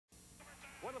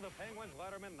do the Penguins,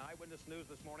 Letterman, and Eyewitness News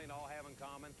this morning all have in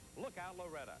common? Look out,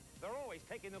 Loretta. They're always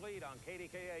taking the lead on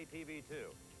KDKA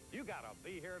TV2. You gotta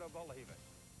be here to believe it.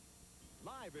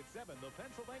 Live at 7, the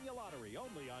Pennsylvania Lottery,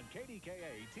 only on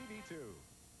KDKA TV2.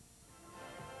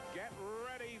 Get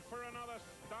ready for another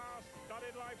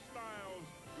star-studded Lifestyles.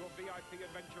 Your VIP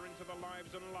adventure into the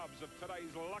lives and loves of today's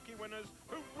lucky winners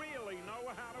who really know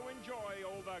how to enjoy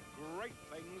all the great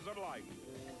things of life.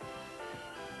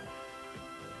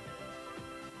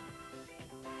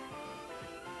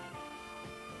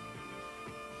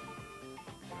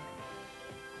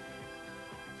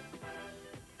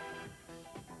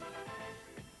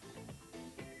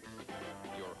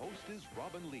 Your host is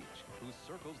Robin Leach, who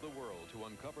circles the world to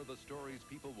uncover the stories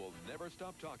people will never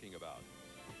stop talking about.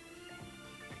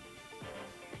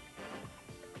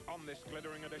 On this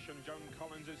glittering edition, Joan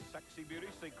Collins' sexy beauty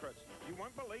secrets. You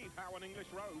won't believe how an English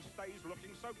rose stays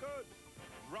looking so good.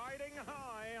 Riding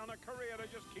high on a career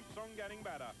that just keeps on getting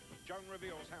better. Joan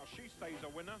reveals how she stays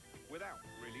a winner without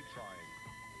really trying.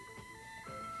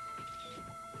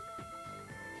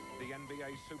 The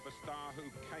NBA superstar who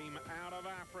came out of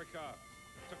Africa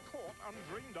to court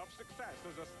undreamed-of success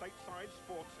as a stateside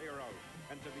sports hero.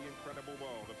 Enter the incredible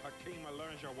world of Hakeen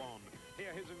Olajuwon.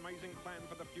 Hear his amazing plan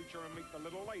for the future and meet the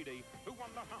little lady who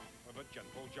won the heart of a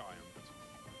gentle giant.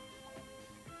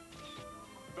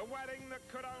 The wedding that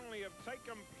could only have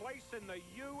taken place in the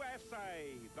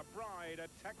USA. The bride,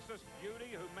 a Texas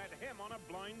beauty who met him on a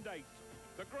blind date.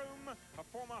 The groom, a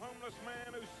former homeless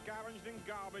man who scavenged in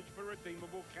garbage for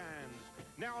redeemable cans.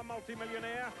 Now a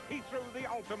multimillionaire, he threw the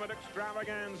ultimate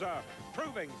extravaganza,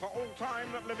 proving for all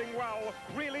time that living well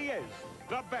really is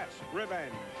the best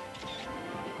revenge.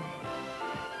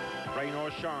 Rain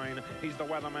or shine, he's the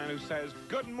weatherman who says,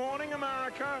 "Good morning,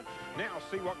 America." Now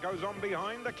see what goes on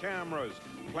behind the cameras,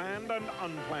 planned and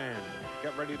unplanned.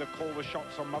 Get ready to call the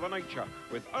shots on Mother Nature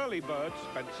with early bird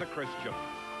Spencer Christian.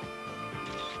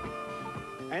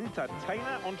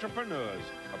 Entertainer entrepreneurs,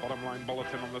 a bottom-line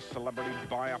bulletin on the celebrity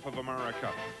buy-up of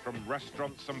America. From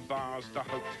restaurants and bars to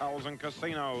hotels and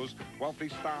casinos, wealthy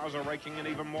stars are raking in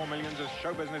even more millions as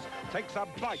show business takes a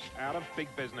bite out of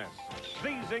big business.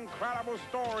 These incredible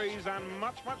stories and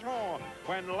much, much more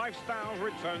when Lifestyles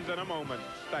returns in a moment.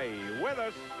 Stay with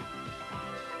us.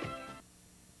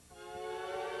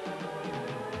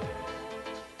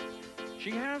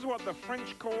 She has what the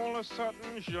French call a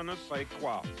certain je ne sais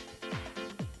quoi.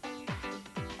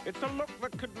 It's a look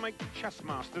that could make chess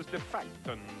masters defect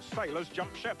and sailors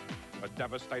jump ship. A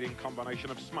devastating combination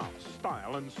of smart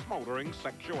style and smoldering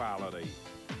sexuality.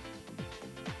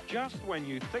 Just when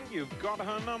you think you've got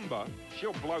her number,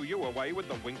 she'll blow you away with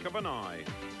the wink of an eye.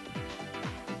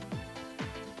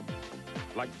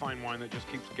 Like fine wine that just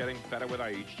keeps getting better with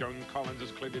age, Joan Collins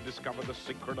has clearly discovered the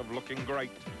secret of looking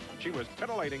great. She was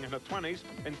titillating in her 20s,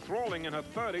 enthralling in her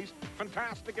 30s,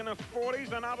 fantastic in her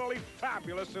 40s, and utterly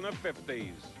fabulous in her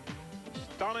 50s.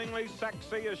 Stunningly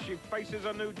sexy as she faces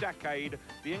a new decade,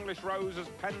 the English Rose has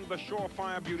penned the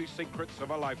surefire beauty secrets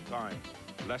of a lifetime.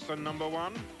 Lesson number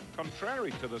 1,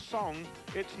 contrary to the song,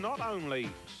 it's not only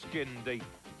skin deep.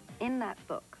 In that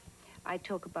book, I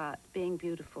talk about being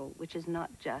beautiful, which is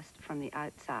not just from the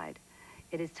outside.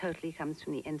 It is totally comes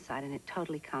from the inside, and it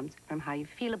totally comes from how you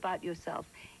feel about yourself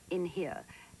in here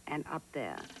and up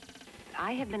there.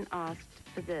 I have been asked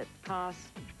for the past,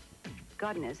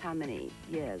 God knows how many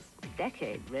years,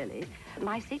 decade really,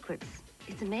 my secrets.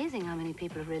 It's amazing how many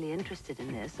people are really interested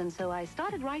in this, and so I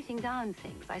started writing down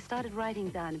things. I started writing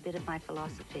down a bit of my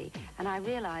philosophy, and I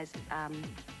realized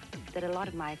that a lot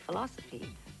of my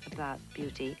philosophy about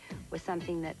beauty was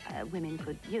something that women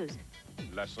could use.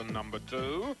 Lesson number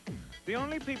 2, the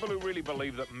only people who really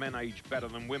believe that men age better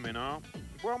than women are,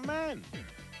 well, men.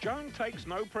 Joan takes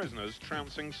no prisoners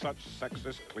trouncing such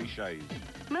sexist cliches.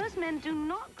 Most men do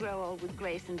not grow old with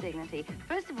grace and dignity.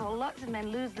 First of all, lots of men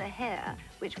lose their hair,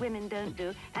 which women don't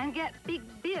do, and get big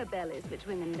beer bellies, which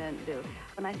women don't do.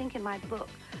 And I think in my book,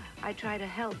 I try to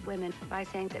help women by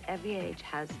saying that every age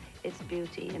has its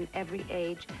beauty and every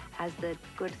age has the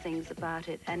good things about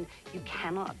it, and you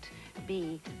cannot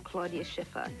be Claudia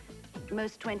Schiffer.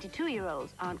 Most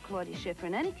 22-year-olds aren't Claudia Schiffer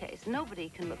in any case. Nobody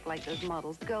can look like those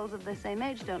models. Girls of the same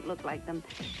age don't look like them.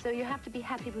 So you have to be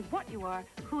happy with what you are,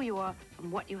 who you are,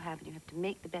 and what you have, and you have to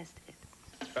make the best of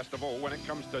it. Best of all, when it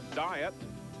comes to diet,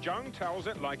 Joan tells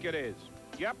it like it is.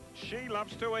 Yep, she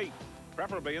loves to eat,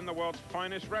 preferably in the world's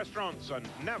finest restaurants and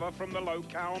never from the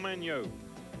low-cal menu.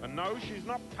 And no, she's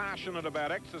not passionate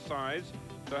about exercise.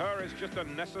 To her, it's just a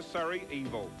necessary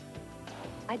evil.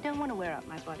 I don't want to wear out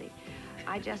my body.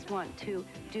 I just want to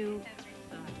do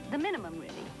the minimum,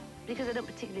 really, because I don't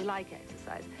particularly like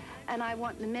exercise. And I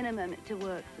want the minimum to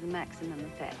work for the maximum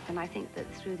effect. And I think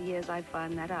that through the years I've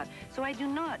found that out. So I do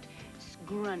not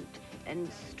grunt and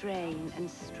strain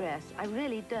and stress. I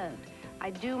really don't. I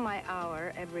do my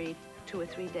hour every 2 or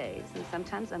 3 days. And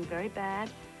sometimes I'm very bad,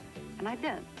 and I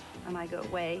don't. And I go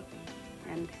away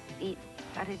and eat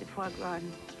pâté de foie gras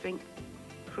and drink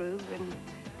Krug and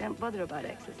don't bother about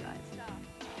exercise.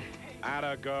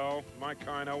 Atta girl, my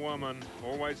kind of woman.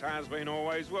 Always has been,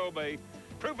 always will be.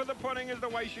 Proof of the pudding is the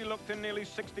way she looked in nearly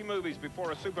 60 movies before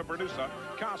a super producer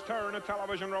cast her in a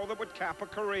television role that would cap a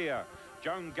career.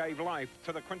 Joan gave life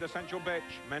to the quintessential bitch.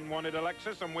 Men wanted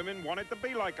Alexis and women wanted to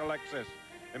be like Alexis.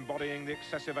 Embodying the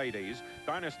excessive 80s,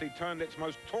 Dynasty turned its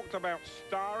most talked about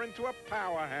star into a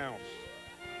powerhouse.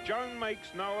 Joan makes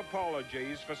no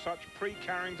apologies for such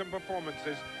pre-Carrington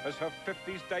performances as her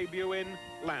 50s debut in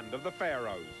Land of the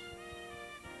Pharaohs.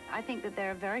 I think that there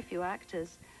are very few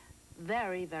actors,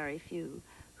 very, very few,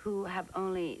 who have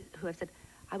said,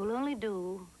 I will only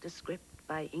do the script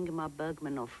by Ingmar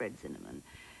Bergman or Fred Zinnemann.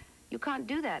 You can't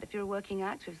do that if you're a working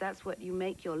actor. If that's what you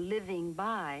make your living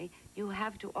by, you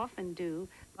have to often do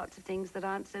lots of things that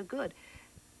aren't so good.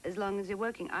 As long as you're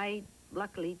working. I,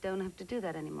 luckily, don't have to do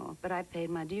that anymore, but I paid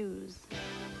my dues.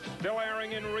 Still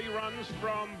airing in reruns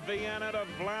from Vienna to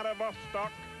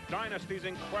Vladivostok, Dynasty's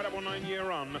incredible 9-year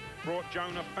run brought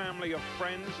Joan a family of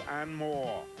friends and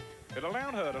more. It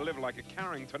allowed her to live like a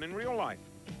Carrington in real life,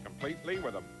 completely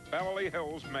with a Beverly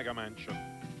Hills mega mansion.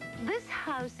 This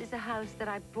house is a house that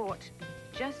I bought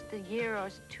just a year or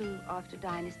 2 after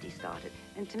Dynasty started.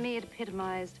 And to me, it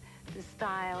epitomized the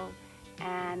style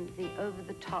and the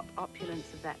over-the-top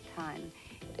opulence of that time.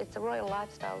 It's a royal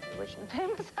lifestyle, rich and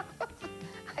famous house,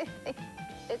 I think.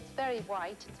 It's very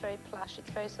white, it's very plush,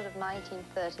 it's very sort of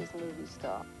 1930s movie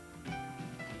star.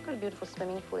 It's got a beautiful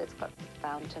swimming pool, it's got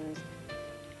fountains.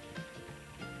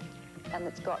 And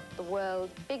it's got the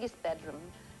world's biggest bedroom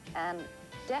and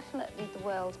definitely the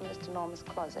world's most enormous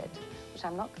closet, which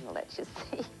I'm not going to let you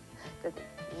see, because it's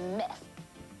a mess.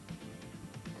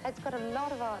 It's got a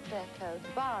lot of Art Deco. The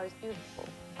bar is beautiful.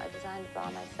 I designed the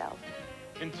bar myself.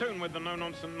 In tune with the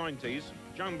no-nonsense 90s,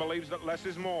 Joan believes that less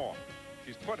is more.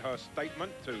 She's put her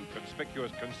statement to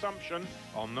conspicuous consumption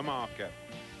on the market.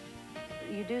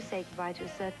 You do say goodbye to a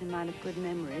certain amount of good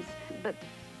memories, but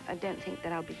I don't think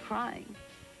that I'll be crying,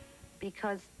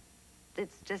 because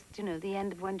it's just, you know, the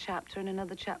end of one chapter and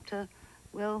another chapter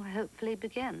will hopefully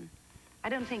begin. I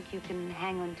don't think you can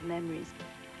hang on to memories.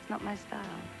 It's not my style.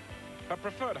 Her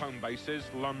preferred home base is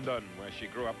London, where she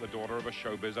grew up the daughter of a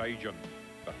showbiz agent.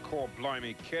 The core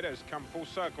blimey kid has come full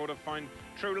circle to find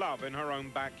true love in her own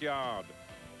backyard.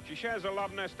 She shares a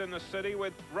love nest in the city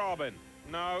with Robin.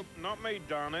 No, not me,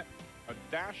 darn it. A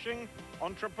dashing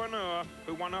entrepreneur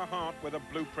who won her heart with a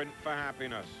blueprint for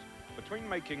happiness. Between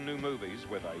making new movies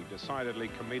with a decidedly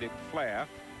comedic flair,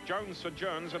 Joan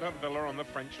sojourns at her villa on the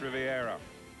French Riviera.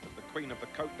 As the Queen of the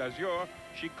Côte d'Azur,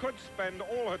 she could spend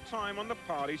all her time on the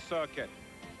party circuit.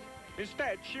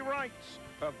 Instead, she writes.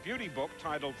 Her beauty book,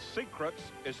 titled Secrets,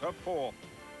 is her 4th.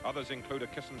 Others include a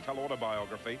kiss-and-tell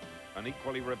autobiography, an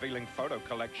equally revealing photo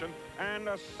collection, and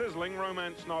a sizzling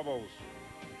romance novels.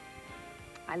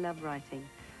 I love writing.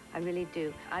 I really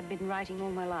do. I've been writing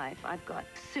all my life. I've got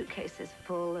suitcases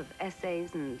full of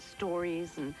essays and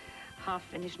stories and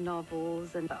half-finished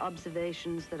novels and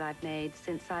observations that I've made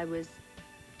since I was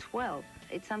 12.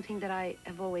 It's something that I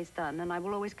have always done, and I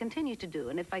will always continue to do.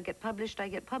 And if I get published, I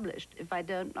get published. If I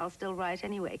don't, I'll still write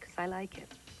anyway, because I like it.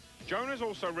 Joan has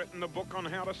also written a book on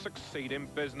how to succeed in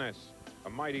business. A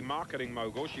mighty marketing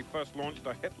mogul, she first launched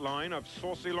a hit line of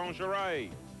saucy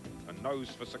lingerie. A nose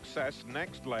for success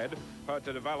next led her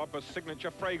to develop a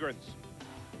signature fragrance.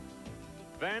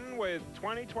 Then, with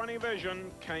 20/20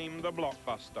 vision, came the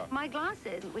blockbuster. My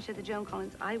glasses, which are the Joan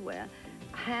Collins eyewear,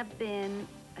 have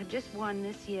just won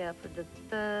this year for the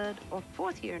 3rd or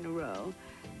 4th year in a row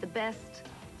the best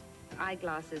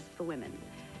eyeglasses for women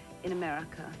in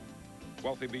America.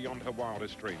 Wealthy beyond her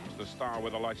wildest dreams, the star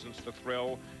with a license to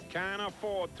thrill can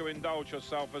afford to indulge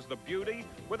herself as the beauty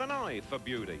with an eye for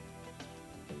beauty.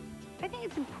 I think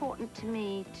it's important to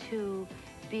me to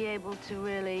be able to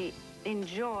really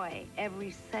enjoy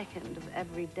every second of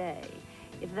every day.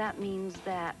 If that means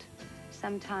that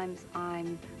sometimes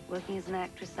I'm working as an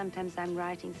actress, sometimes I'm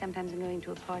writing, sometimes I'm going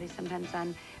to a party, sometimes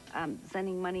I'm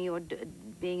sending money or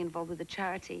being involved with a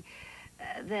charity,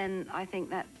 then I think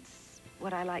that's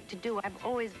what I like to do. I've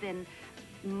always been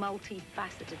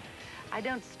multifaceted. I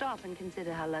don't stop and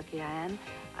consider how lucky I am,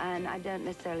 and I don't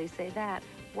necessarily say that.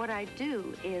 What I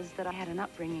do is that I had an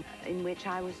upbringing in which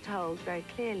I was told very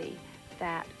clearly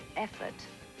that effort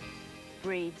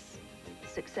breeds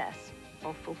success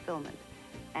or fulfillment.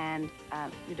 and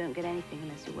you don't get anything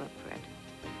unless you work for it.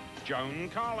 Joan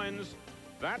Collins.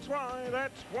 That's why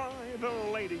the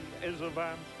lady is a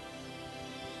vamp.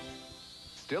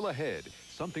 Still ahead,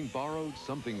 something borrowed,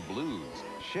 something blues.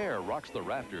 Cher rocks the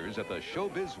rafters at the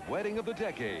showbiz wedding of the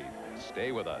decade.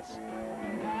 Stay with us.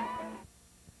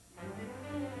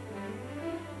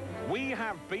 We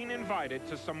have been invited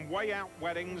to some way-out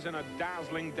weddings in a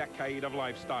dazzling decade of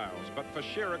lifestyles, but for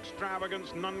sheer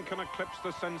extravagance, none can eclipse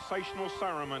the sensational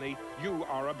ceremony you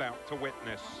are about to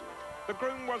witness. The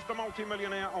groom was the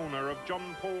multi-millionaire owner of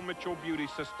John Paul Mitchell Beauty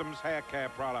Systems hair care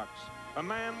products, a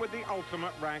man with the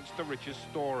ultimate rags-to-riches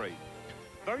story.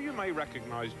 Though you may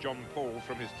recognize John Paul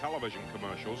from his television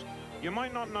commercials, you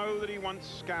might not know that he once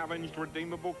scavenged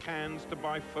redeemable cans to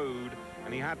buy food,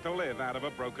 and he had to live out of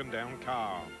a broken-down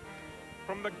car.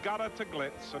 From the gutter to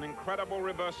glitz, an incredible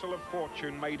reversal of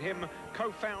fortune made him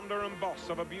co-founder and boss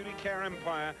of a beauty care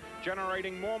empire,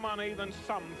 generating more money than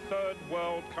some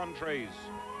third-world countries.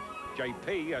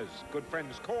 JP, as good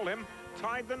friends call him,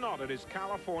 tied the knot at his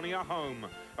California home,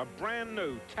 a brand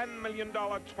new $10 million,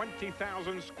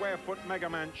 20,000 square foot mega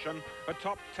mansion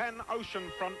atop 10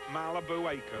 oceanfront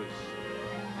Malibu acres.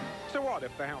 So what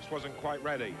if the house wasn't quite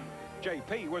ready?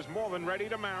 JP was more than ready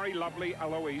to marry lovely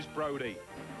Eloise Brody,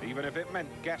 even if it meant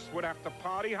guests would have to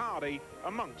party hardy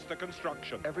amongst the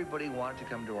construction. Everybody wanted to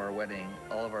come to our wedding,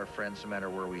 all of our friends, no matter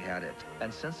where we had it.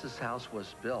 And since this house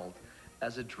was built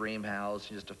as a dream house,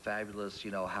 just a fabulous,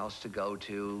 house to go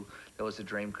to, it was a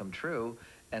dream come true.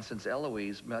 And since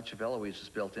much of Eloise was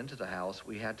built into the house,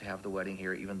 we had to have the wedding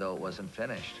here even though it wasn't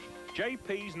finished.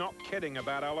 JP's not kidding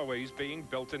about Eloise being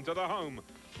built into the home.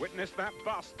 Witness that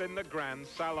bust in the grand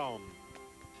salon.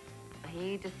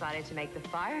 He decided to make the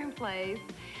fireplace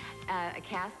a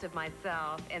cast of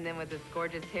myself, and then with this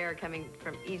gorgeous hair coming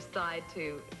from each side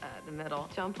to the middle.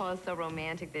 John Paul is so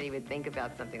romantic that he would think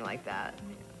about something like that.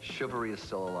 Chivalry is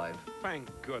still alive. Thank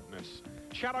goodness.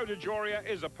 Paul DeJoria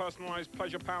is a personalized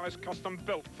pleasure palace custom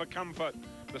built for comfort.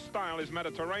 The style is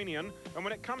Mediterranean, and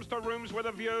when it comes to rooms with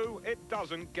a view, it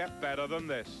doesn't get better than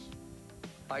this.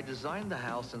 I designed the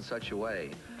house in such a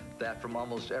way that from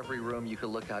almost every room you could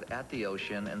look out at the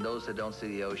ocean, and those that don't see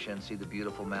the ocean see the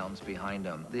beautiful mountains behind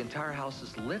them. The entire house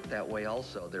is lit that way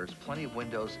also. There's plenty of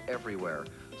windows everywhere.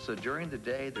 So during the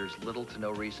day, there's little to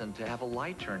no reason to have a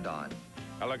light turned on.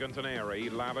 Elegant and airy,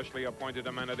 lavishly appointed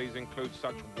amenities include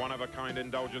such one-of-a-kind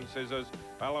indulgences as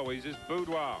Eloise's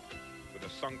boudoir, with a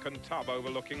sunken tub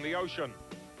overlooking the ocean.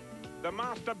 The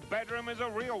master bedroom is a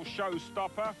real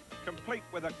showstopper, complete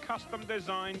with a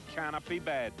custom-designed canopy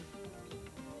bed.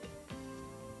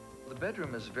 The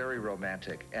bedroom is very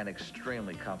romantic and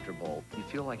extremely comfortable. You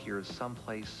feel like you're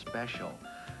someplace special.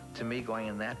 To me, going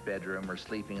in that bedroom or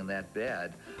sleeping in that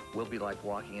bed will be like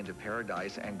walking into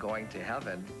paradise and going to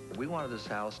heaven. We wanted this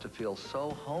house to feel so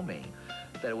homey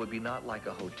that it would be not like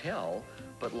a hotel,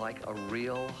 but like a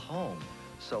real home.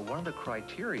 So one of the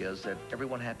criterias that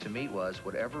everyone had to meet was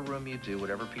whatever room you do,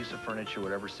 whatever piece of furniture,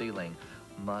 whatever ceiling,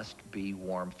 must be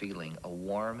warm feeling, a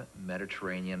warm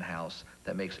Mediterranean house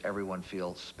that makes everyone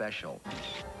feel special.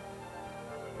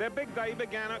 Their big day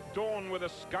began at dawn with a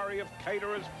scurry of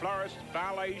caterers, florists,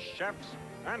 ballets, chefs,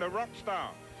 and a rock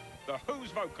star. The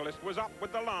Who's vocalist was up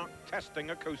with the lark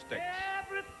testing acoustics.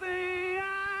 Everything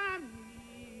I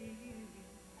need.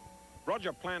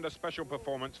 Roger planned a special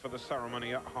performance for the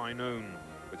ceremony at high noon.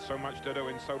 With so much to do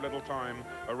in so little time,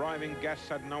 arriving guests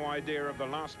had no idea of the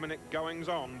last-minute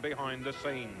goings-on behind the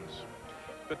scenes.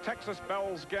 The Texas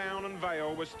Belle's gown and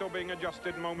veil was still being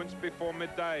adjusted moments before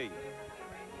midday.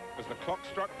 As the clock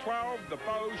struck 12, the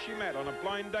beau she met on a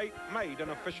blind date made an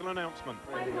official announcement.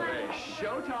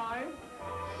 Showtime.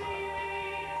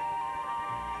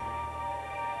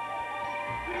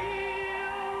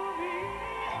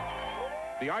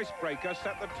 The icebreaker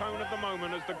set the tone of the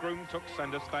moment as the groom took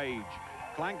center stage.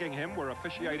 Flanking him were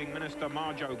officiating Minister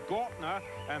Marjo Gortner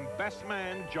and best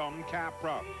man John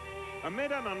Capra.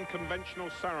 Amid an unconventional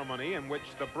ceremony in which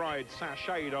the bride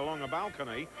sashayed along a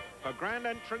balcony, her grand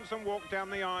entrance and walk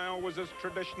down the aisle was as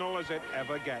traditional as it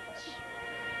ever gets.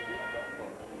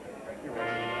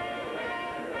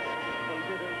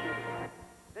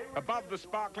 Above the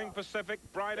sparkling Pacific,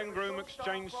 bride and groom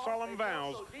exchanged solemn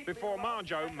vows before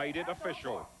Marjo made it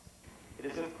official. It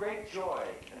is with great joy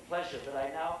and pleasure that I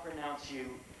now pronounce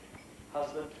you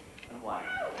husband and wife.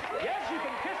 Yes, you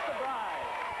can kiss the bride.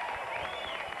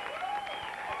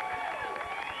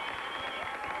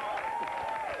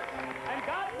 And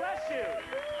God bless you.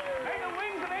 May the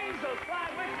wings of angels fly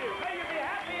with you. May you be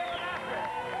happy ever after.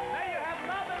 May you have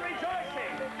love and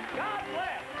rejoicing. God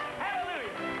bless.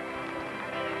 Hallelujah.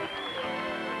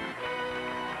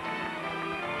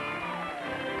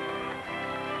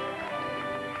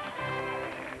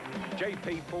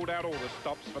 JP pulled out all the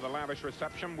stops for the lavish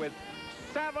reception with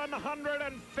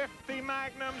 750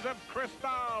 magnums of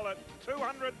Cristal at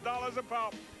 $200 a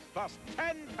pop, plus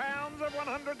 10 pounds of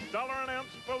 $100 an ounce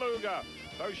beluga.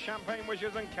 Those champagne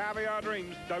wishes and caviar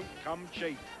dreams don't come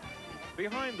cheap.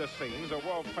 Behind the scenes, a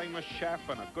world-famous chef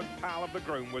and a good pal of the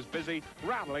groom was busy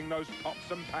rattling those pots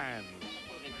and pans.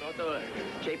 Risotto,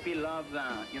 JP loves,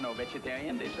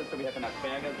 vegetarian dishes, so we have an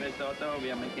asparagus risotto, we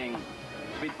are making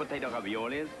sweet potato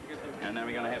raviolis, and then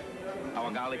we're going to have our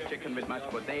garlic chicken with mashed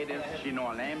potatoes,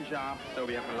 chinois lamb chop, so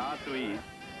we have a lot to eat.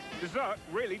 Dessert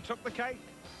really took the cake.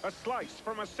 A slice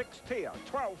from a 6-tier,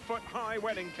 12-foot-high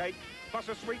wedding cake, plus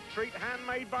a sweet treat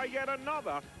handmade by yet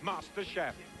another master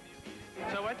chef.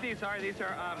 So what these are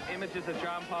images of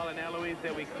John, Paul, and Eloise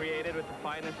that we created with the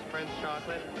finest French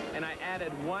chocolate. And I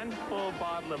added 1 full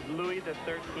bottle of Louis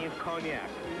XIII cognac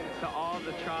to all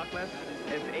the chocolates.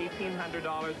 It's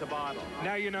 $1,800 a bottle.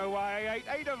 Now you know why I ate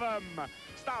 8 of them.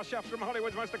 Star chefs from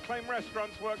Hollywood's most acclaimed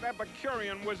restaurants work their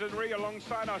Epicurean wizardry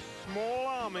alongside a small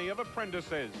army of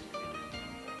apprentices.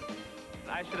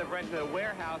 I should have rented a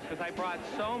warehouse because I brought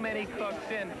so many cooks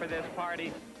in for this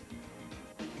party.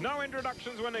 No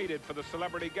introductions were needed for the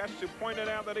celebrity guests who pointed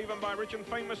out that even by rich and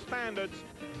famous standards,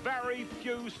 very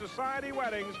few society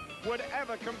weddings would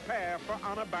ever compare for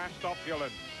unabashed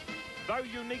opulence. Though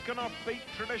unique and offbeat,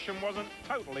 tradition wasn't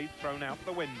totally thrown out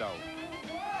the window.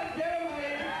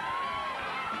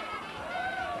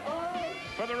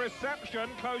 For the reception,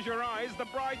 close your eyes, the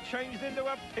bride changed into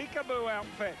a peekaboo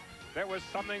outfit. There was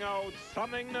something old,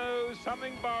 something new,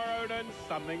 something borrowed, and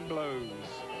something blues.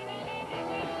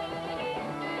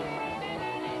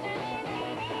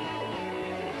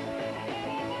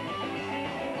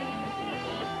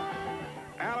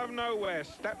 Out of nowhere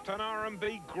stepped an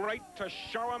R&B great to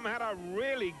show 'em how to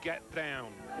really get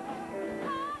down.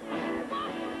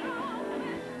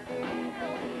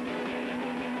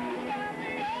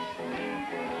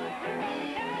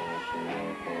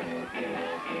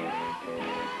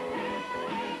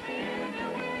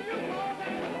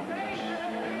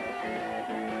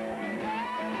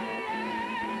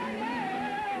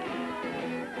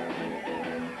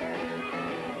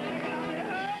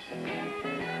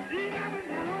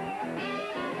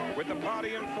 With the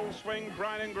party in full swing,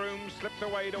 bride and groom slipped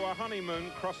away to a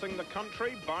honeymoon crossing the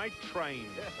country by train.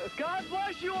 God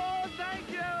bless you all.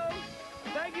 Thank you.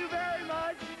 Thank you very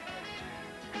much.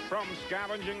 From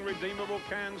scavenging redeemable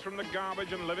cans from the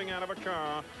garbage and living out of a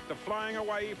car to flying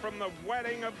away from the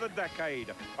wedding of the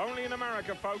decade. Only in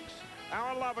America, folks.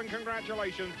 Our love and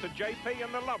congratulations to JP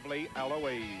and the lovely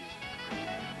Eloise.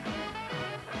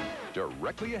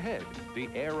 Directly ahead, the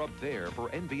air up there for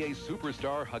NBA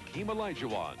superstar Hakeen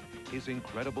Olajuwon. His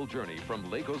incredible journey from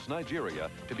Lagos, Nigeria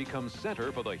to become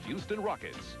center for the Houston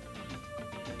Rockets.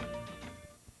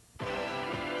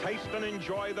 Taste and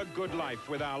enjoy the good life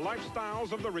with our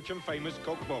Lifestyles of the Rich and Famous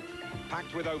cookbook.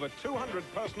 Packed with over 200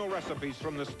 personal recipes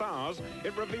from the stars,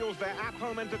 it reveals their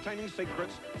at-home entertaining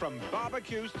secrets from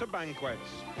barbecues to banquets.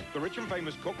 The Rich and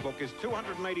Famous cookbook is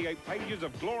 288 pages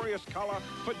of glorious color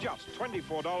for just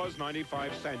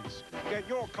 $24.95. Get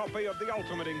your copy of The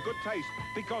Ultimate in Good Taste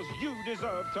because you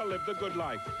deserve to live the good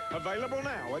life. Available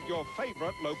now at your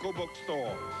favorite local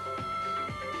bookstore.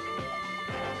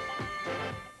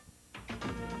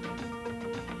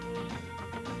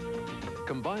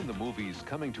 Combine the movies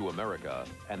Coming to America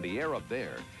and The Air Up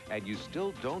There, and you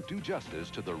still don't do justice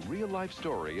to the real-life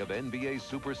story of NBA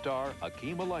superstar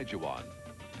Hakeen Olajuwon.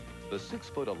 The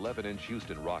 6'11"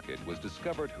 Houston Rocket was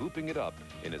discovered hooping it up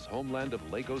in his homeland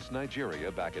of Lagos,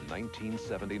 Nigeria back in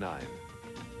 1979.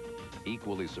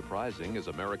 Equally surprising as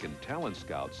American talent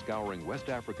scouts scouring West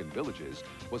African villages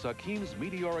was Hakeen's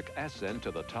meteoric ascent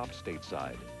to the top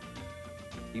stateside.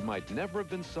 He might never have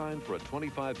been signed for a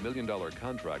 $25 million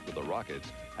contract with the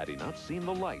Rockets had he not seen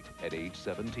the light at age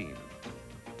 17.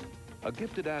 A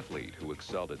gifted athlete who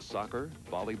excelled at soccer,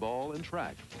 volleyball, and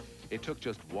track. It took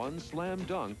just one slam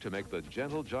dunk to make the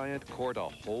gentle giant court a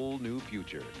whole new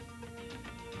future.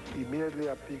 Immediately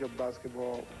I picked up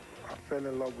basketball. I fell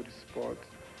in love with the sport.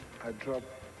 I dropped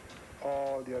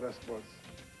all the other sports.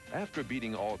 After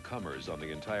beating all comers on the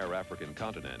entire African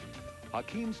continent,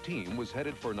 Hakeen's team was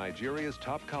headed for Nigeria's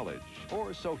top college,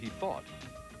 or so he thought.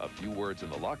 A few words in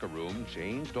the locker room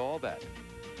changed all that.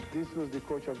 This was the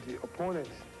coach of the opponent.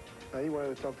 Now he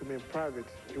wanted to talk to me in private.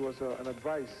 It was an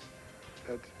advice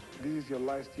that this is your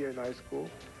last year in high school.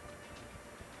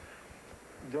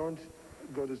 Don't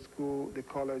go to school, the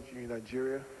college in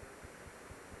Nigeria.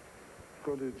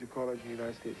 Go to the college in the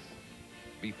United States.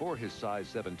 Before his size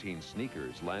 17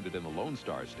 sneakers landed in the Lone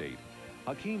Star State,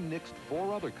 Hakeen nixed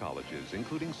 4 other colleges,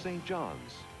 including St.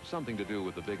 John's, something to do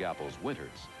with the Big Apple's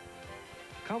winters.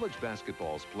 College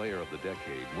basketball's player of the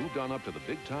decade moved on up to the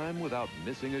big time without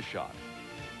missing a shot.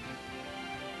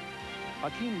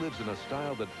 Hakeen lives in a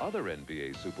style that other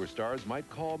NBA superstars might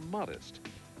call modest.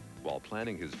 While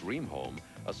planning his dream home,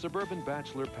 a suburban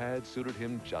bachelor pad suited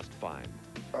him just fine.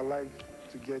 I like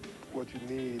to get what you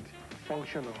need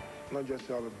functional, not just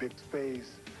to have a big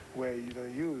space where you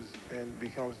don't use and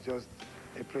becomes just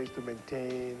a place to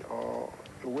maintain or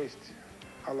a waste.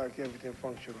 I like everything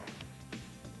functional.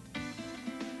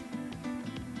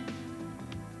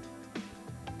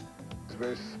 It's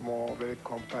very small, very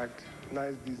compact,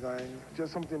 nice design,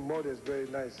 just something modest, very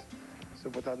nice. So,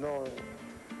 but I know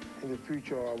in the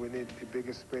future we need a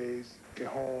bigger space, a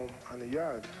home, and a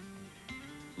yard.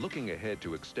 Looking ahead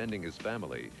to extending his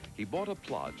family, he bought a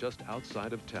plot just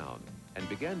outside of town and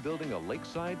began building a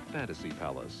lakeside fantasy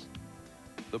palace.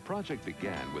 The project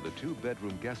began with a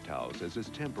 2-bedroom guest house as his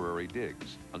temporary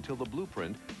digs until the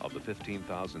blueprint of the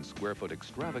 15,000 square foot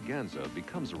extravaganza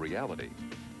becomes a reality.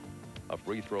 A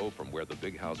free throw from where the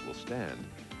big house will stand,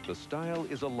 the style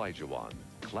is Olajuwon,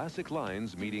 classic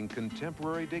lines meeting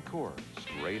contemporary decor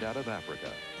straight out of Africa.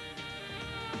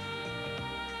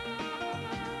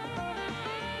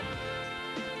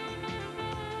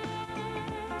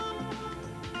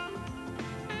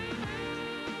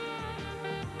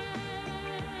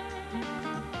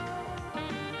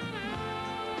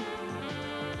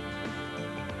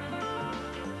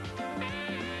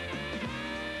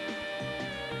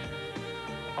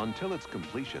 Until its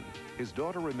completion, his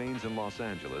daughter remains in Los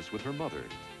Angeles with her mother,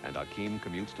 and Hakeen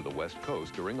commutes to the West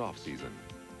Coast during off-season.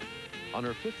 On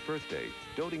her 5th birthday,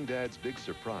 doting Dad's big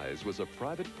surprise was a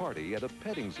private party at a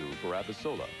petting zoo for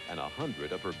Abisola and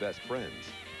 100 of her best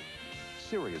friends.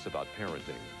 Serious about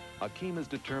parenting, Hakeen is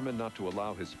determined not to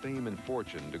allow his fame and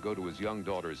fortune to go to his young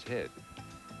daughter's head.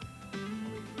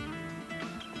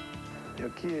 Your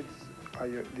kids are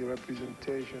the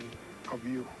representation of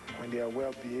you. When they are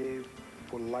well-behaved,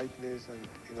 politeness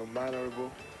and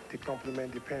mannerable, they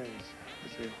compliment the parents.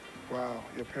 They say, wow,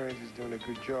 your parents is doing a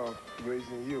good job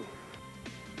raising you.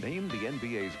 Named the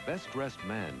NBA's best-dressed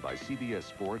man by CBS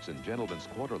Sports and Gentleman's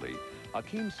Quarterly,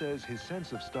 Hakeen says his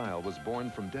sense of style was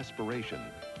born from desperation.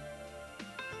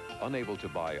 Unable to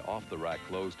buy off-the-rack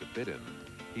clothes to fit him,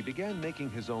 he began making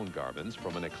his own garments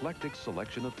from an eclectic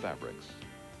selection of fabrics.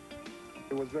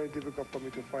 It was very difficult for me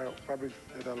to find fabrics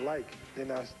that I like.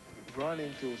 Then I run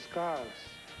into scarves,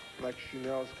 like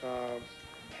Chanel scarves,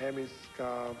 Hermes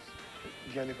scarves,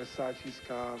 Gianni Versace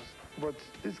scarves. But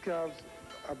these scarves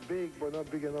are big, but not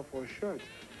big enough for a shirt.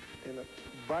 And I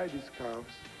buy these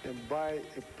scarves and buy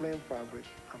a plain fabric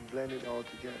and blend it all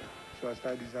together. So I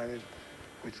started designing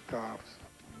with scarves.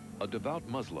 A devout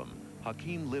Muslim,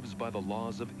 Hakeen lives by the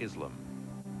laws of Islam.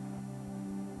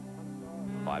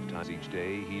 5 times each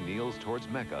day, he kneels towards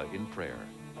Mecca in prayer.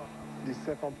 The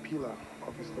second pillar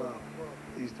of Islam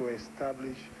is to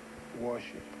establish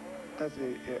worship. That's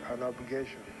an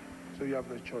obligation, so you have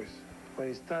no choice. When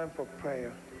it's time for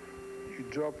prayer, you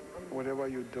drop whatever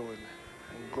you're doing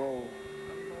and go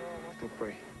to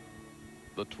pray.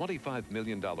 The $25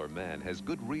 million man has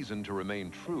good reason to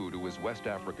remain true to his West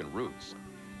African roots.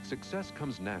 Success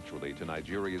comes naturally to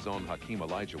Nigeria's own Hakeen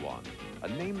Olajuwon, a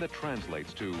name that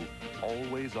translates to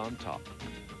always on top.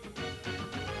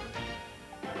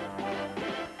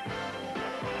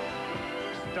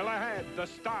 Still ahead, the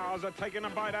stars are taking a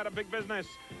bite out of big business.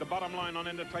 The bottom line on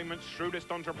entertainment's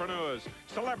shrewdest entrepreneurs.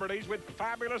 Celebrities with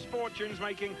fabulous fortunes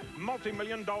making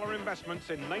multi-million-dollar investments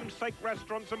in namesake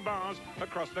restaurants and bars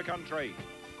across the country.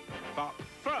 But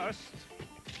first,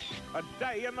 a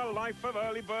day in the life of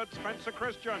early bird Spencer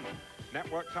Christian.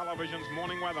 Network Television's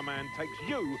Morning Weatherman takes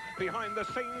you behind the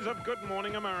scenes of Good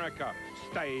Morning America.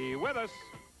 Stay with us.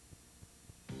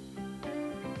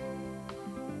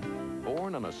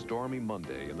 Born on a stormy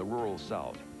Monday in the rural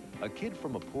South, a kid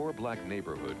from a poor black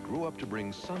neighborhood grew up to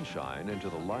bring sunshine into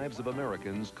the lives of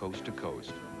Americans coast to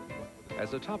coast.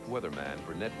 As a top weatherman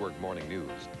for Network Morning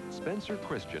News, Spencer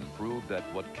Christian proved that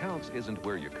what counts isn't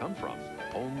where you come from,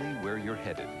 only where you're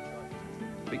headed.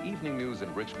 The evening news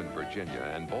in Richmond,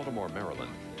 Virginia and Baltimore,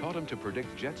 Maryland taught him to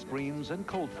predict jet streams and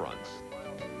cold fronts.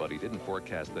 But he didn't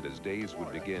forecast that his days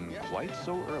would begin quite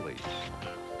so early.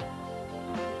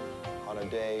 On a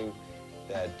day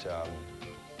that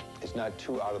is not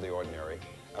too out of the ordinary,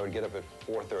 I would get up at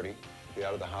 4:30, be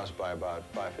out of the house by about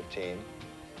 5:15,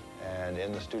 and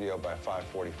in the studio by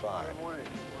 5:45.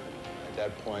 At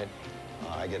that point,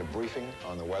 I get a briefing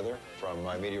on the weather from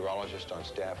my meteorologist on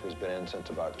staff who's been in since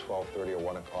about 12:30 or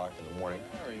 1 o'clock in the morning.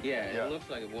 Yeah, it looks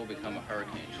like it will become a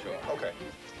hurricane, sure. Okay.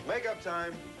 Makeup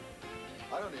time.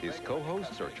 His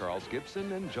co-hosts are Charles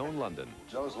Gibson and Joan London.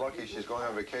 Joan's lucky she's going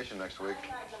on vacation next week.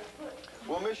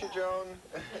 We'll miss you, Joan.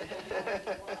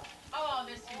 Oh, I'll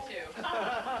miss you too.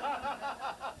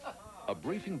 A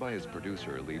briefing by his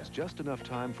producer leaves just enough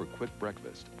time for quick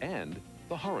breakfast and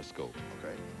the horoscope.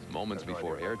 Okay. Moments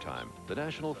before airtime, the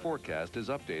national forecast is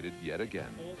updated yet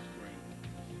again.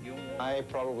 I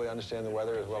probably understand the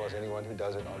weather as well as anyone who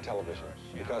does it on television.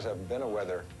 Because I've been a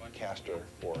weathercaster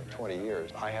for 20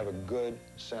 years, I have a good,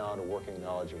 sound, working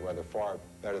knowledge of weather, far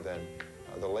better than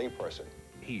the layperson.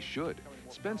 He should.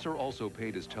 Spencer also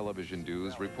paid his television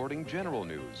dues reporting general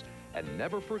news and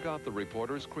never forgot the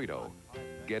reporter's credo: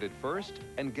 get it first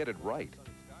and get it right.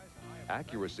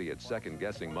 Accuracy at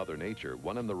second-guessing Mother Nature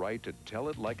won him the right to tell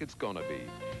it like it's gonna be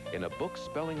in a book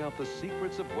spelling out the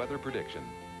secrets of weather prediction.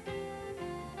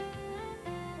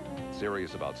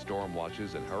 Serious about storm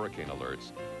watches and hurricane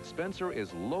alerts, Spencer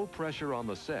is low pressure on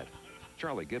the set.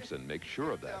 Charlie Gibson makes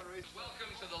sure of that.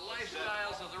 Welcome to the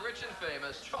lifestyles of the rich and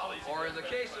famous, or in the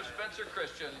case of Spencer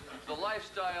Christian, the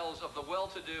lifestyles of the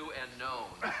well-to-do and known.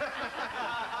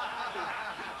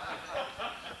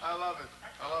 I love it.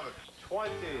 I love it.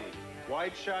 20.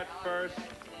 Wide shot first.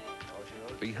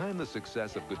 Behind the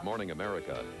success of Good Morning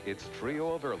America, it's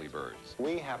trio of early birds.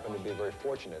 We happen to be very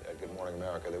fortunate at Good Morning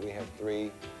America that we have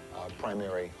three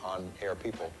primary on-air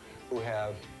people who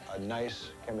have a nice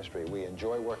chemistry. We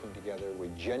enjoy working together. We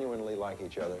genuinely like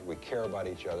each other. We care about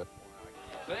each other.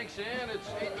 Thanks, Ann. It's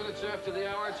 8 minutes after the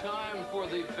hour. Time for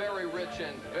the very rich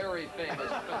and very famous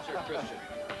Spencer Christian.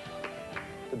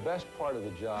 The best part of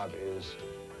the job is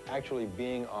actually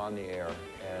being on the air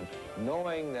and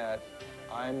knowing that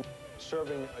I'm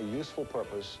serving a useful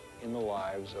purpose in the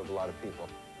lives of a lot of people.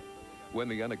 When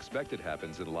the unexpected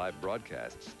happens in live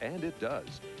broadcasts, and it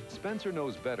does, Spencer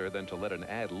knows better than to let an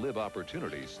ad-lib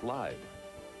opportunity slide.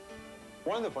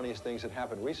 One of the funniest things that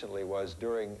happened recently was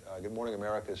during Good Morning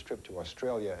America's trip to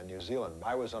Australia and New Zealand.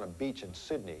 I was on a beach in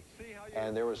Sydney,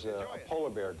 and there was a polar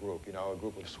bear group, you know, a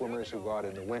group of swimmers who go out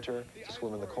in the winter to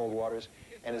swim in the cold waters.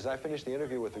 And as I finished the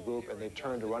interview with the group and they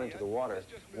turned to run into the water,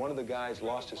 one of the guys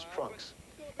lost his trunks.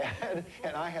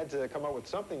 And I had to come up with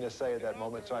something to say at that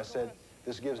moment, so I said,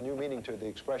 this gives new meaning to the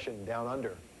expression down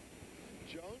under.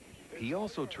 He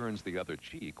also turns the other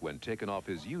cheek when taken off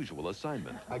his usual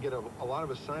assignment. I get a lot of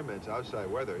assignments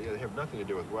outside weather. They have nothing to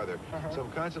do with weather. So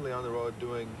I'm constantly on the road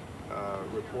doing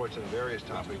reports on various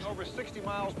topics. Over 60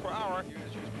 miles per hour.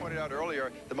 As you pointed out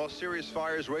earlier, the most serious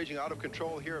fires raging out of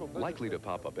control here. Likely to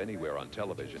pop up anywhere on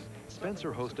television,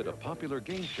 Spencer hosted a popular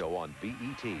game show on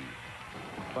BET.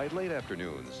 By late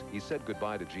afternoons, he said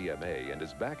goodbye to GMA and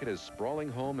is back at his sprawling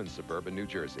home in suburban New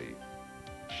Jersey.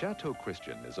 Chateau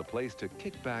Christian is a place to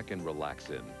kick back and relax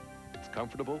in. It's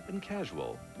comfortable and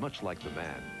casual, much like the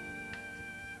man.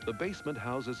 The basement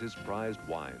houses his prized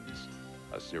wines.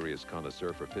 A serious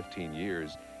connoisseur for 15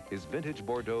 years, his vintage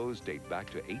Bordeaux date back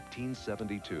to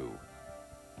 1872.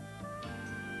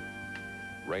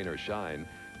 Rain or shine,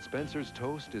 Spencer's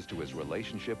toast is to his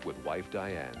relationship with wife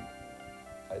Diane.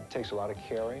 It takes a lot of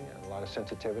caring and a lot of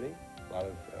sensitivity, a lot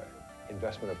of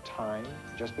investment of time.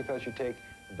 Just because you take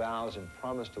vows and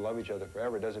promise to love each other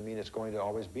forever doesn't mean it's going to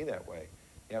always be that way.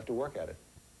 You have to work at it.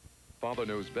 Father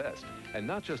knows best, and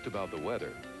not just about the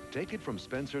weather. Take it from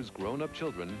Spencer's grown-up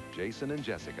children, Jason and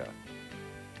Jessica.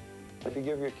 If you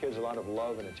give your kids a lot of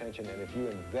love and attention, and if you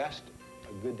invest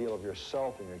a good deal of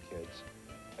yourself in your kids,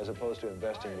 as opposed to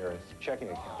investing your checking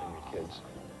account in your kids,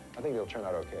 I think they'll turn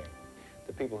out okay.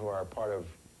 The people who are a part of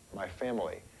my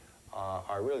family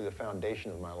are really the foundation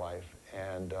of my life,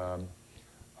 and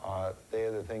they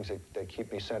are the things that keep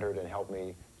me centered and help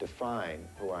me define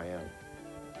who I am.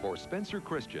 For Spencer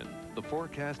Christian, the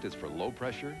forecast is for low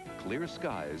pressure, clear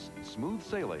skies, smooth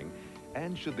sailing,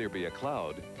 and should there be a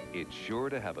cloud, it's sure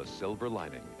to have a silver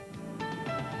lining.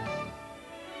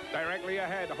 Directly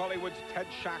ahead, Hollywood's Ted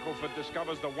Shackleford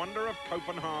discovers the wonder of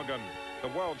Copenhagen, the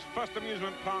world's first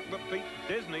amusement park that beat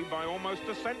Disney by almost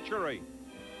a century.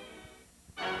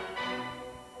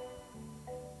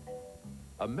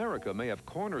 America may have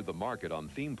cornered the market on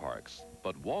theme parks,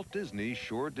 but Walt Disney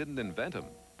sure didn't invent them.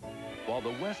 While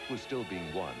the West was still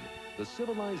being won, the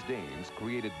civilized Danes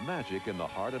created magic in the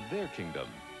heart of their kingdom.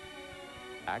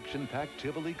 Action-packed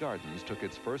Tivoli Gardens took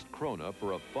its first Krona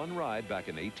for a fun ride back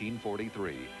in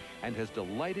 1843 and has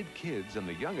delighted kids and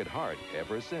the young at heart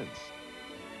ever since.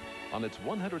 On its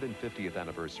 150th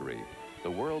anniversary,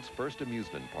 the world's first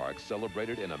amusement park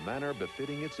celebrated in a manner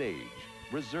befitting its age,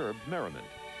 reserved merriment.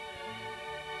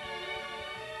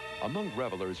 Among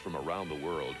revelers from around the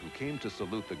world who came to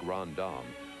salute the Grande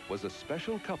Dame was a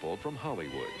special couple from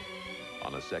Hollywood.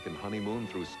 On a second honeymoon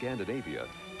through Scandinavia,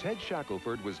 Ted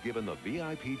Shackleford was given the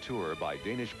VIP tour by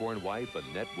Danish-born wife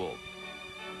Annette Wolff.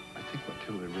 think what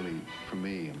Tivoli really, for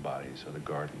me, embodies are the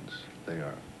gardens. They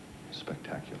are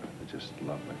spectacular. They're just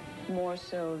lovely. More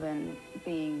so than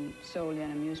being solely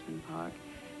an amusement park,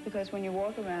 because when you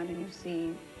walk around and you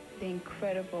see the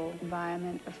incredible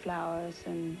environment of flowers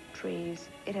and trees,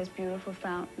 it has beautiful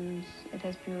fountains, it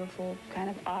has beautiful kind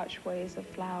of archways of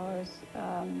flowers,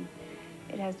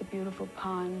 it has the beautiful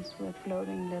ponds with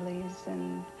floating lilies,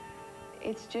 and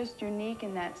it's just unique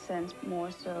in that sense,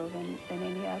 more so than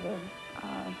any other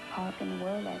park in the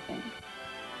world, I think.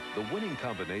 The winning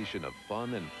combination of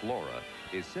fun and flora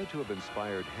is said to have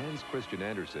inspired Hans Christian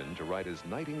Andersen to write his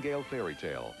Nightingale fairy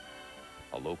tale.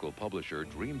 A local publisher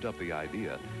dreamed up the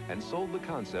idea and sold the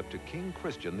concept to King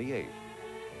Christian VIII.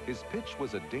 His pitch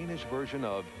was a Danish version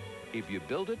of, "If you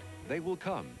build it, they will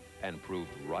come," and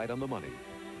proved right on the money.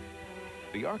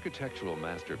 The architectural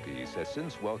masterpiece has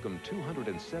since welcomed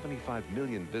 275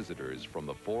 million visitors from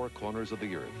the 4 corners of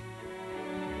the earth.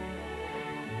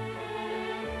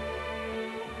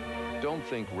 Don't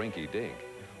think rinky-dink.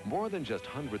 More than just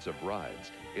hundreds of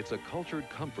rides, it's a cultured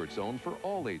comfort zone for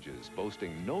all ages,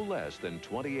 boasting no less than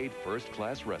 28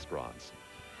 first-class restaurants.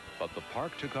 But the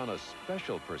park took on a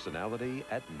special personality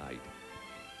at night.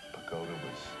 Pagoda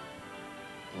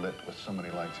was lit with so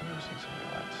many lights. I've never seen so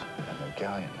many lights. And the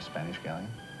galleon, the Spanish galleon,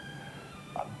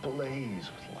 ablaze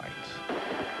with lights.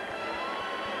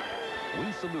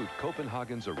 We salute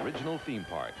Copenhagen's original theme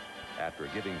park. After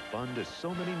giving fun to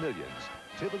so many millions,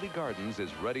 Tivoli Gardens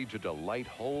is ready to delight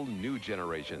whole new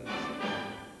generations.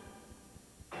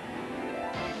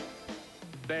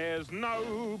 There's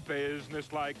no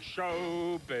business like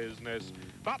show business.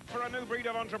 But for a new breed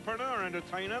of entrepreneur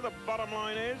entertainer, the bottom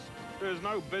line is there's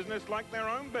no business like their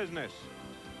own business.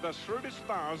 The shrewdest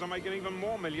stars are making even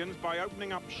more millions by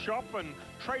opening up shop and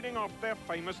trading off their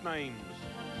famous names.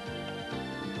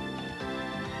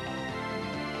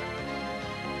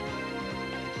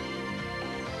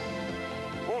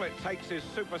 All it takes is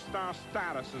superstar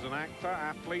status as an actor,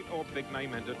 athlete, or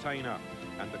big-name entertainer,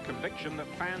 and the conviction that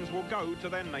fans will go to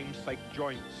their namesake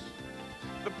joints.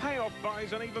 The payoff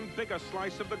buys an even bigger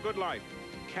slice of the good life,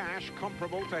 cash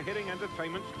comparable to hitting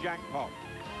entertainment's jackpot.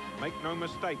 Make no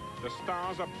mistake, the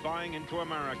stars are buying into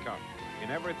America,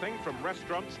 in everything from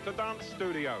restaurants to dance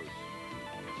studios.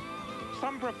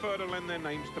 Some prefer to lend their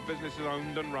names to businesses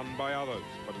owned and run by others,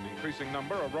 but an increasing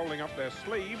number are rolling up their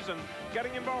sleeves and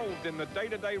getting involved in the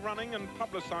day-to-day running and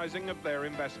publicizing of their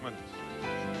investments.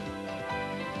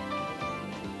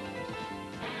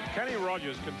 Kenny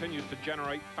Rogers continues to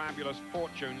generate fabulous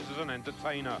fortunes as an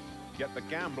entertainer, yet the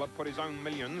gambler put his own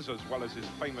millions, as well as his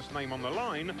famous name, on the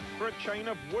line for a chain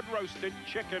of wood-roasted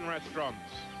chicken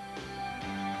restaurants.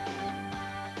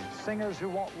 Singers who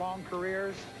want long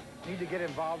careers need to get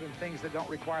involved in things that don't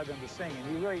require them to sing,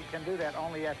 and you really can do that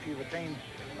only after you've attained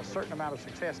a certain amount of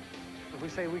success. If we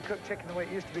say we cook chicken the way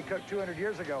it used to be cooked 200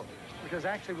 years ago, because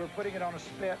actually we're putting it on a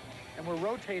spit and we're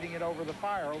rotating it over the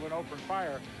fire, over an open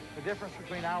fire. The difference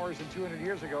between ours and 200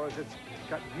 years ago is it's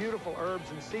got beautiful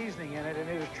herbs and seasoning in it, and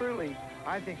it is truly,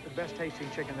 I think, the best tasting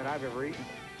chicken that I've ever eaten.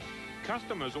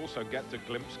 Customers also get to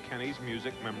glimpse Kenny's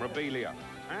music memorabilia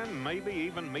and maybe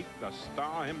even meet the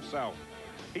star himself.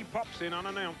 He pops in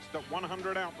unannounced at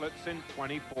 100 outlets in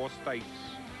 24 states.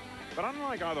 But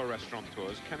unlike other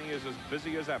restaurateurs, Kenny is as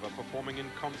busy as ever performing in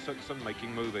concerts and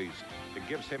making movies. It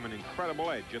gives him an incredible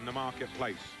edge in the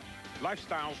marketplace.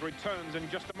 Lifestyles returns in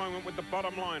just a moment with the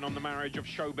bottom line on the marriage of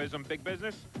showbiz and big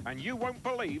business, and you won't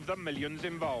believe the millions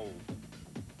involved.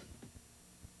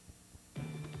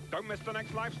 Don't miss the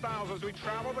next Lifestyles as we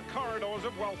travel the corridors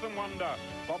of wealth and wonder.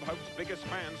 Bob Hope's biggest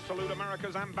fans salute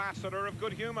America's ambassador of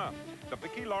good humor. The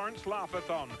Vicki Lawrence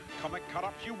Laugh-a-thon, comic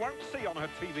cut-ups you won't see on her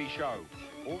TV show.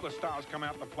 All the stars come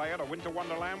out to play at a winter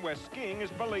wonderland where skiing is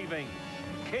believing.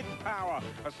 Kid Power,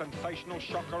 a sensational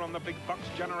shocker on the big bucks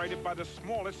generated by the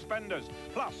smallest spenders.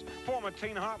 Plus, former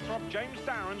teen heartthrob James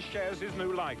Darren shares his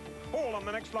new life. All on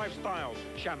the next Lifestyles.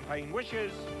 Champagne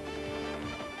wishes.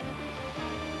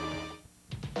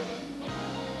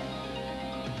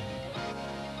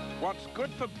 What's good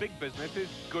for big business is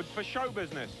good for show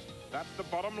business. That's the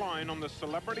bottom line on the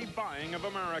celebrity buying of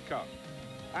America.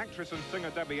 Actress and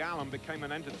singer Debbie Allen became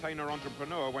an entertainer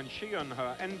entrepreneur when she and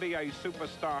her NBA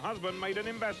superstar husband made an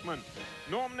investment.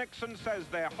 Norm Nixon says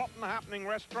their hot and happening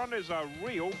restaurant is a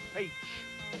real peach.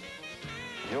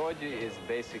 Georgia is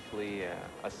basically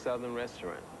a southern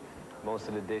restaurant. Most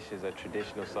of the dishes are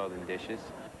traditional southern dishes.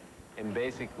 And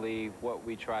basically what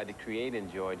we try to create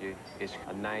in Georgia is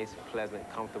a nice, pleasant,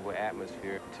 comfortable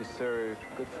atmosphere to serve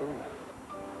good food.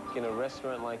 In a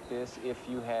restaurant like this, if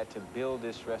you had to build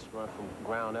this restaurant from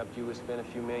ground up, you would spend a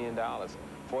few $1 million.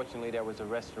 Fortunately, there was a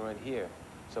restaurant here,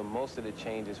 so most of the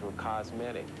changes were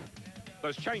cosmetic.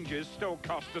 Those changes still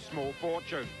cost a small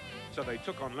fortune, so they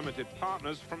took on limited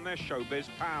partners from their showbiz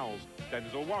pals,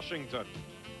 Denzel Washington,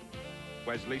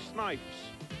 Wesley Snipes,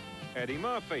 Eddie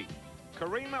Murphy,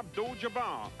 Kareem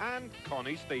Abdul-Jabbar, and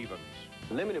Connie Stevens.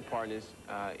 Limited partners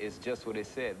is just what it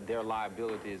said. Their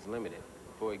liability is limited.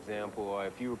 For example,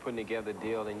 if you were putting together a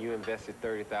deal and you invested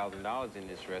 $30,000 in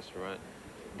this restaurant,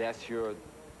 that's your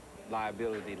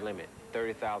liability limit,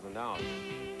 $30,000.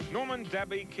 Norman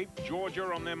Debbie keep Georgia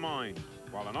on their mind,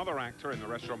 while another actor in the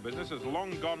restaurant business has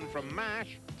long gone from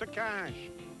MASH to cash.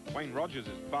 Wayne Rogers'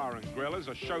 bar and grill is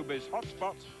a showbiz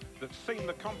hotspot that's seen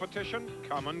the competition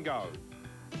come and go.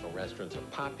 So restaurants are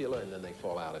popular, and then they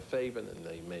fall out of favor, and then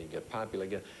they may get popular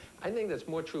again. I think that's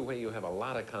more true where you have a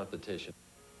lot of competition.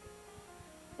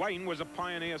 Wayne was a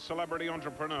pioneer celebrity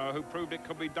entrepreneur who proved it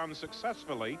could be done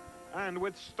successfully and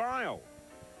with style.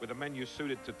 With a menu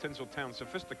suited to Tinseltown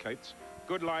sophisticates,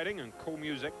 good lighting and cool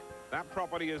music, that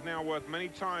property is now worth many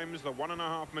times the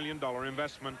 $1.5 million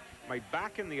investment made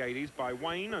back in the 80s by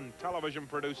Wayne and television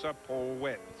producer Paul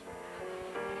Witt.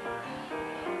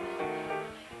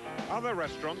 Other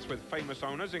restaurants with famous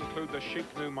owners include the chic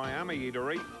new Miami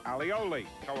eatery, Alioli,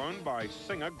 co-owned by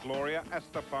singer Gloria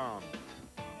Estefan.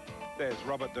 There's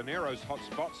Robert De Niro's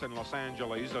hotspots in Los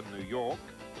Angeles and New York,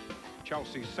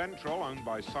 Chelsea Central, owned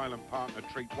by silent partner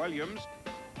Treat Williams,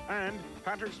 and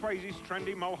Patrick Swayze's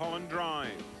trendy Mulholland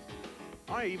Drive.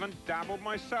 I even dabbled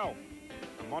myself,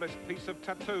 a modest piece of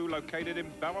tattoo located in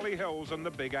Beverly Hills and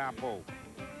the Big Apple.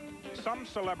 Some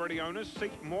celebrity owners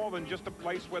seek more than just a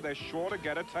place where they're sure to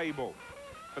get a table.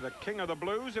 For the king of the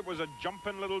blues, it was a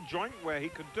jumping little joint where he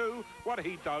could do what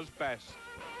he does best.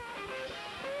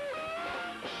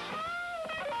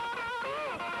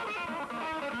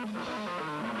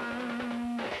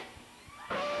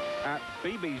 At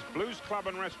BB's Blues Club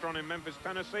and Restaurant in Memphis,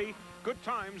 Tennessee, good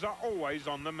times are always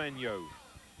on the menu.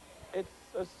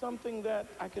 It's something that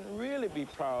I can really be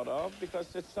proud of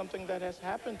because it's something that has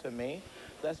happened to me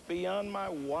that's beyond my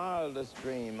wildest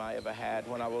dream I ever had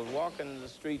when I was walking the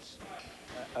streets,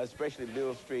 especially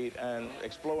Beale Street, and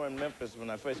exploring Memphis when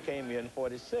I first came here in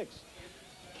 '46.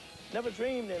 Never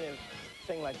dreamed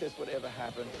anything like this would ever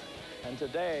happen. And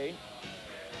today,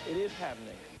 it is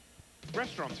happening.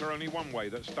 Restaurants are only one way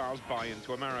that stars buy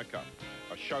into America.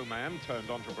 A showman turned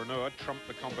entrepreneur trumped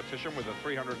the competition with a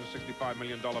 $365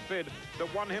 million bid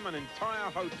that won him an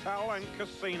entire hotel and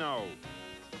casino.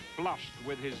 Flushed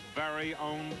with his very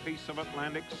own piece of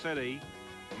Atlantic City,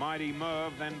 Mighty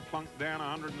Merv then plunked down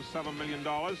 $107 million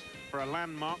for a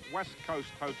landmark West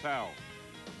Coast hotel.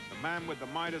 The man with the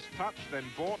Midas touch then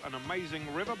bought an amazing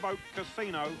riverboat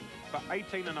casino for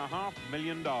 $18.5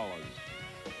 million.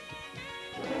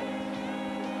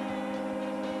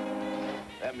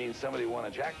 That means somebody won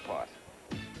a jackpot.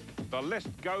 The list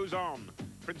goes on.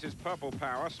 Prince's Purple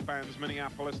Power spans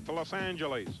Minneapolis to Los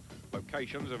Angeles,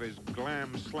 locations of his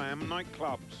Glam Slam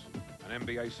nightclubs. An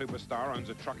NBA superstar owns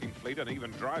a trucking fleet and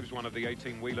even drives one of the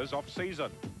 18-wheelers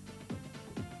off-season.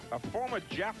 A former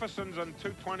Jeffersons and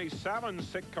 227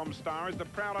 sitcom star is the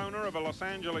proud owner of a Los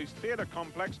Angeles theater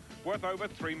complex worth over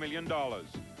 $3 million.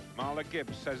 Marla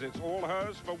Gibbs says it's all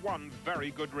hers for one very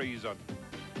good reason.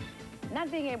 Not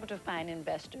being able to find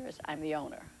investors, I'm the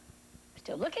owner.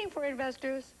 Still looking for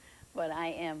investors, but I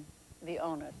am the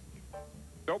owner.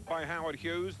 Built by Howard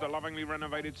Hughes, the lovingly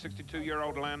renovated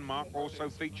 62-year-old landmark also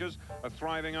features a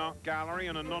thriving art gallery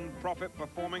and a non-profit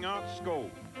performing arts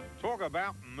school. Talk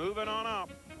about moving on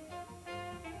up.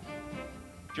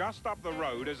 Just up the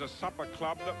road is a supper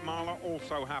club that Marla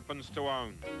also happens to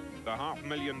own. The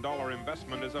 $500,000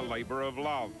 investment is a labor of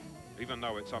love, even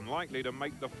though it's unlikely to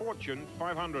make the Fortune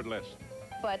 500 list.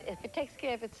 But if it takes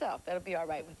care of itself, that'll be all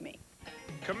right with me.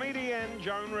 Comedienne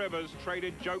Joan Rivers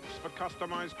traded jokes for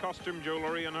customized costume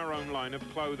jewelry and her own line of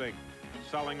clothing.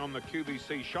 Selling on the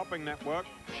QVC shopping network,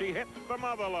 she hit the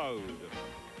mother load.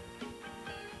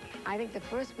 I think the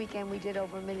first weekend we did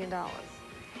over $1 million.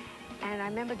 And I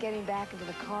remember getting back into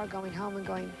the car, going home and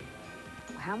going,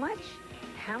 how much?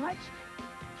 How much?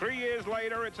 3 years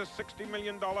later, it's a $60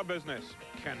 million business.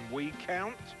 Can we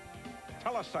count?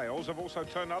 Telesales have also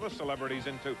turned other celebrities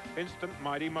into instant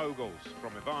mighty moguls,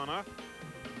 from Ivana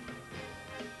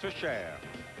to Cher.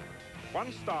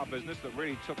 One star business that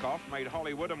really took off made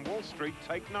Hollywood and Wall Street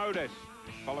take notice.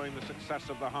 Following the success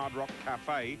of the Hard Rock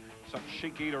Cafe, such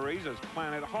chic eateries as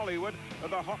Planet Hollywood are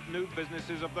the hot new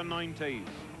businesses of the 90s.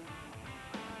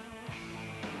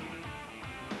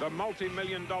 The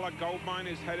multi-million-dollar gold mine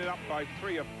is headed up by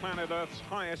three of planet Earth's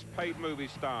highest-paid movie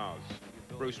stars: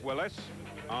 Bruce Willis,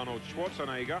 Arnold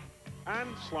Schwarzenegger, and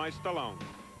Sly Stallone.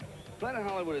 Planet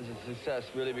Hollywood is a success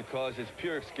really because it's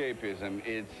pure escapism.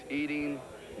 It's eating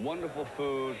wonderful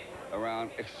food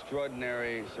around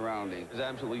extraordinary surroundings. There's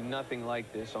absolutely nothing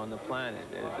like this on the planet.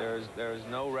 There's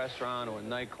no restaurant or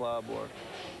nightclub or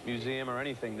museum or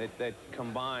anything that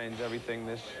combines everything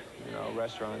this,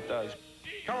 restaurant does.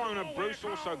 Co-owner Bruce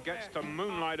also gets to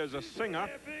moonlight as a singer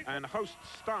and hosts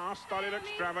star-studded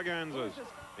extravaganzas.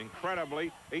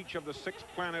 Incredibly, each of the 6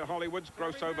 Planet Hollywoods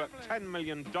gross over $10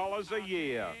 million a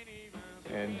year.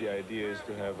 And the idea is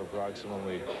to have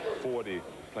approximately 40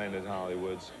 Planet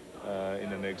Hollywoods in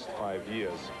the next 5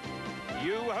 years.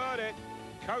 You heard it.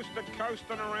 Coast to coast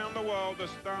and around the world, the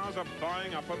stars are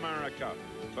buying up America.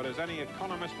 But as any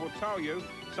economist will tell you,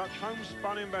 such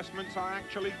homespun investments are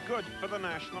actually good for the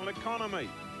national economy.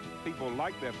 People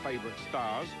like their favorite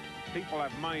stars. People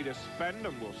have money to spend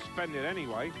and will spend it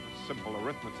anyway. Simple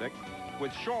arithmetic.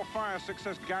 With surefire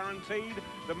success guaranteed,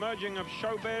 the merging of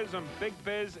showbiz and big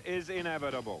biz is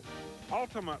inevitable.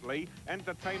 Ultimately,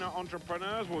 entertainer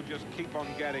entrepreneurs will just keep on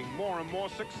getting more and more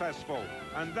successful.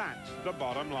 And that's the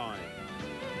bottom line.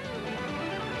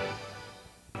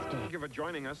 Thank you for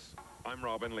joining us. I'm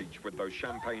Robin Leach with those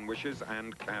champagne wishes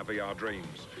and caviar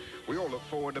dreams. We all look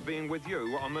forward to being with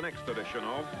you on the next edition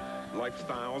of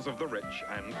Lifestyles of the Rich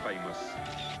and Famous.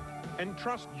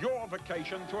 Entrust your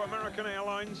vacation to American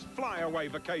Airlines Flyaway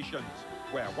Vacations,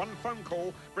 where one phone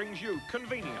call brings you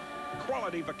convenient,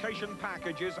 quality vacation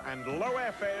packages and low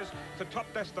airfares to top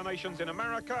destinations in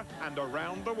America and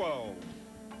around the world.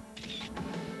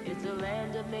 It's a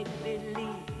land of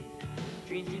make-believe,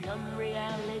 dreams become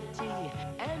reality,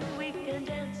 and we can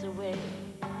dance away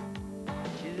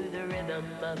to the rhythm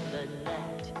of the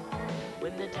night.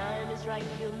 When the time is right,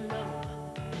 you'll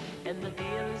know, and the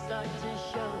feelings start to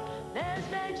show. There's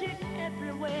magic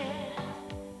everywhere,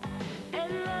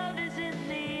 and love is in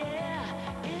the air.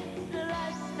 It's the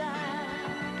lifestyle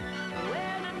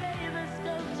where the famous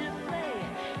go to play.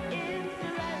 It's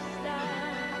the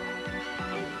lifestyle.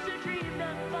 It's a dream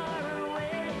not far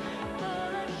away,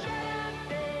 full of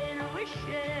champagne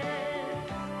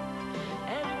wishes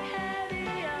and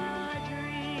caviar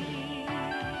dreams.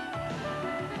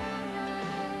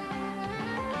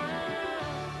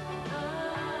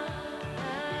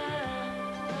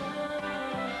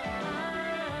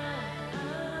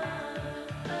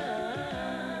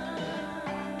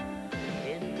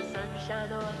 In the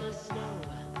sunshine or the snow,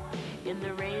 in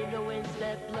the rain or winds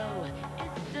that blow,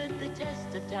 it stood the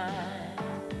test of time.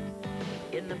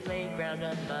 In the playground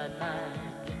of my mind,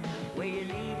 where you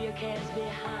leave your cares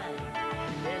behind,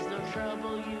 there's no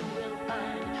trouble you will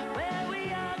find. Where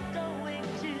we are going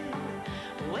to,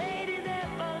 waiting there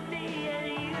for me and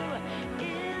you,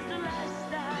 is the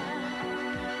lifestyle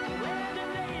where the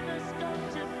famous go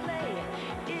to play.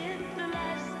 It's the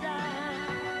lifestyle.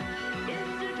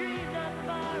 It's a dream not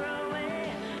far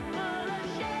away, full of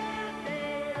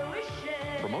champagne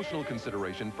wishes. Promotional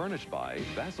consideration furnished by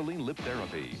Vaseline Lip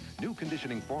Therapy. New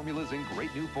conditioning formulas in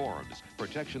great new forms.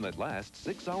 Protection that lasts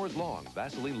 6 hours long.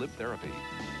 Vaseline Lip Therapy.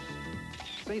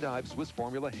 St. Ives Swiss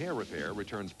Formula Hair Repair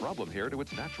returns problem hair to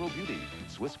its natural beauty.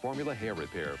 Swiss Formula Hair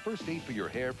Repair. First aid for your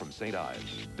hair from St.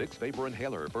 Ives. Vicks Vapor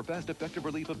Inhaler for fast, effective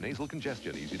relief of nasal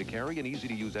congestion. Easy to carry and easy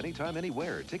to use anytime,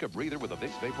 anywhere. Take a breather with a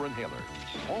Vicks Vapor Inhaler.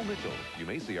 Paul Mitchell. You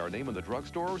may see our name in the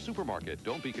drugstore or supermarket.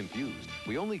 Don't be confused.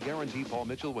 We only guarantee Paul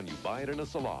Mitchell when you buy it in a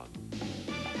salon.